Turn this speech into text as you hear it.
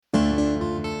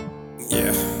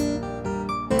Yeah.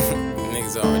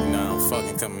 Niggas already know I'm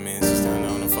fucking coming in. She's down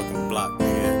on the fucking block,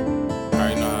 nigga.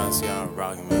 Already know how I see how I'm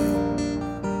rocking,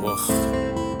 man. Whoa.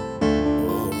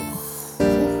 Whoa.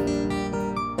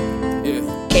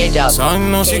 Yeah. So I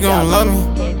know she gon' love me.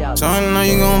 So I know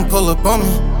you gon' pull up on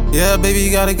me. Yeah, baby,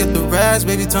 you gotta get the rags.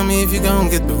 Baby, tell me if you gon'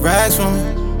 get the rags from me.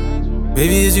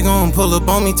 Baby, is you gon' pull up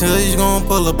on me? Tell you gon'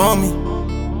 pull up on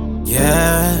me.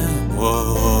 Yeah.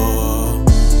 Whoa.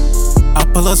 I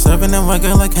pull up serving and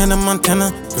working like Hannah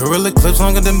Montana. Gorilla clips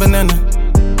longer than banana.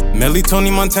 M3lly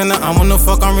Tony Montana. I wanna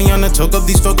fuck on Rihanna. Choke up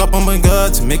these stroke up on my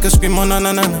gut to make her scream on na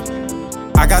na na na.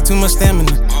 I got too much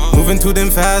stamina. Moving too damn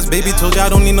fast. Baby told you I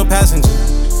don't need no passenger.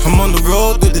 I'm on the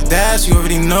road with the dash. You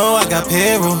already know I got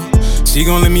payroll. She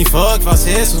gon' let me fuck if I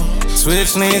say so.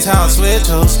 Switch lanes, how I switch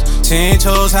hoes. Change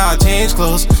hoes, how I change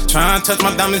clothes. Try and touch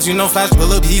my diamonds, you know fast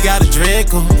pull up, he got a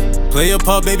Draco. Play your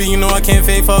part, baby, you know I can't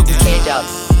fake focus.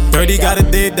 30 got a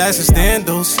dead, that's a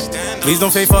standoffs. Please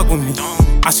don't fake fuck with me.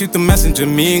 I shoot the messenger,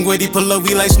 me and Gwiddy pull up,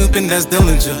 we like Snoop and that's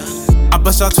Dillinger. I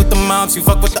bust shots with the mobs, you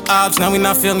fuck with the ops, now we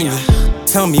not feeling you.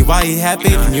 Tell me why he had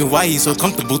faith in you, why he so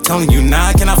comfortable telling you,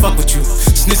 nah, can I fuck with you?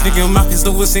 Snitch nigga in my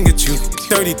pistol will sing at you.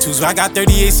 32, so I got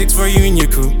 38.6 for you and your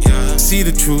crew. See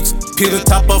the truths, peel the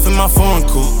top off in my foreign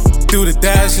coupe. Through the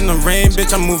dash in the rain,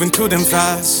 bitch, I'm moving to them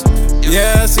fast.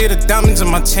 Yeah, see the diamonds in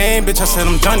my chain, bitch, I said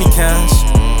I'm Johnny Cash.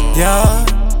 Yeah,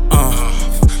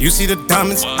 you see the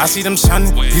diamonds, I see them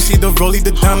shining. You see the rollie,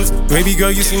 the diamonds. Baby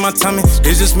girl, you see my timing.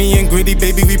 It's just me and Gwiddy,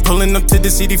 baby. We pulling up to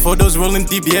the city. Photos rolling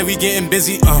deep, yeah, we getting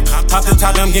busy. Top to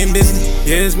top, I'm getting busy.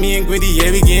 Yeah, it's me and Gwiddy, yeah,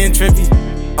 we getting trippy.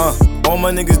 All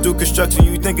my niggas do construction.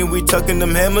 You thinking we tucking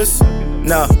them hammers?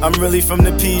 Nah, I'm really from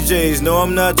the PJs. No,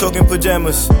 I'm not talking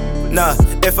pajamas. Nah,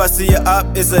 if I see a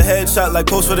op, it's a headshot like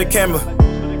post for the camera.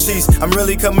 Jeez, I'm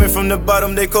really coming from the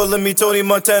bottom. They calling me Tony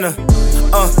Montana.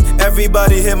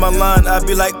 Everybody hit my line, I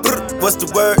be like, what's the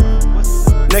word?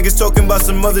 Niggas talking about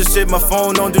some other shit, my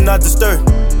phone on do not disturb.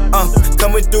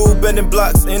 Coming through, bending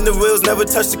blocks, and the wheels never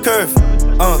touch the curve.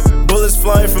 Bullets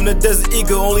flying from the Desert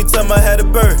Eagle, only time I had a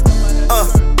bird.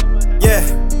 Yeah,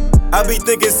 I be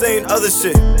thinking saying other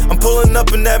shit. I'm pulling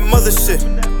up in that mother shit.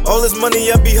 All this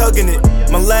money, I be hugging it.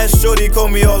 My last shorty call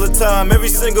me all the time. Every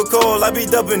single call, I be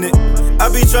dubbing it. I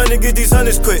be trying to get these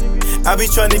hundreds quick. I be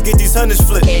trying to get these hundreds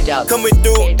flipped. Coming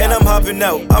through and I'm hopping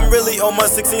out. I'm really on my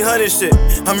 1600 shit.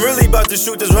 I'm really about to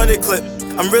shoot this 100 clip.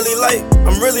 I'm really light.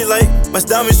 My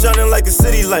diamond shining like a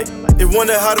city light. They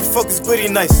wonder how the fuck is Gwiddy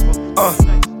nice.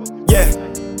 Yeah,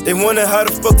 they wonder how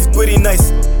the fuck is Gwiddy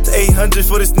nice. The 800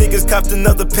 for the sneakers, copped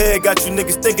another pair. Got you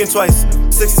niggas thinking twice.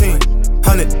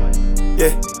 1600,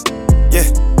 yeah.